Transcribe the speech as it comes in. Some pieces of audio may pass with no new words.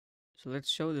So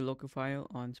let's show the local file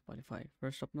on Spotify.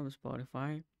 First, open up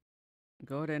Spotify.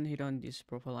 Go ahead and hit on this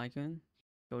profile icon.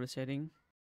 Go to setting.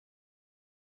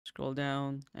 Scroll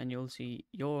down and you'll see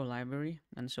your library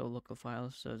and show local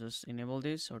files. So just enable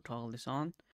this or toggle this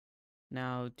on.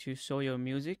 Now to show your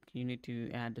music, you need to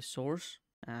add the source,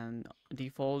 and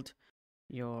default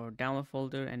your download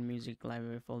folder and music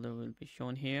library folder will be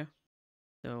shown here.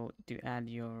 So to add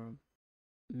your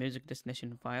music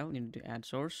destination file, you need to add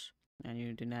source and you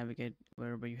need to navigate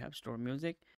wherever you have stored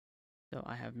music. So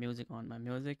I have music on my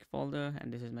music folder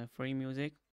and this is my free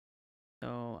music.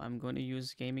 So I'm going to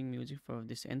use gaming music for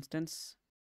this instance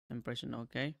and press on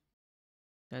OK.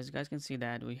 As you guys can see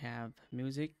that we have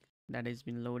music that has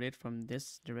been loaded from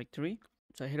this directory.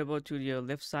 So head over to your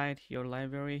left side, your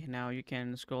library. Now you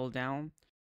can scroll down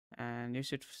and you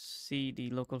should see the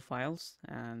local files,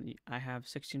 and I have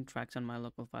 16 tracks on my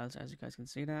local files, as you guys can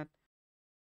see that.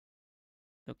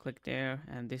 So click there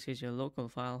and this is your local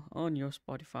file on your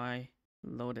Spotify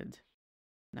loaded.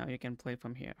 Now you can play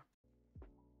from here.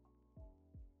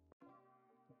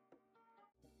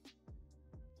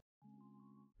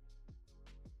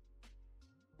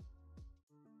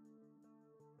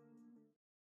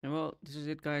 And well, this is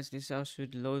it guys. This is how you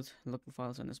should load local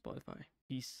files on the Spotify.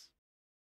 Peace.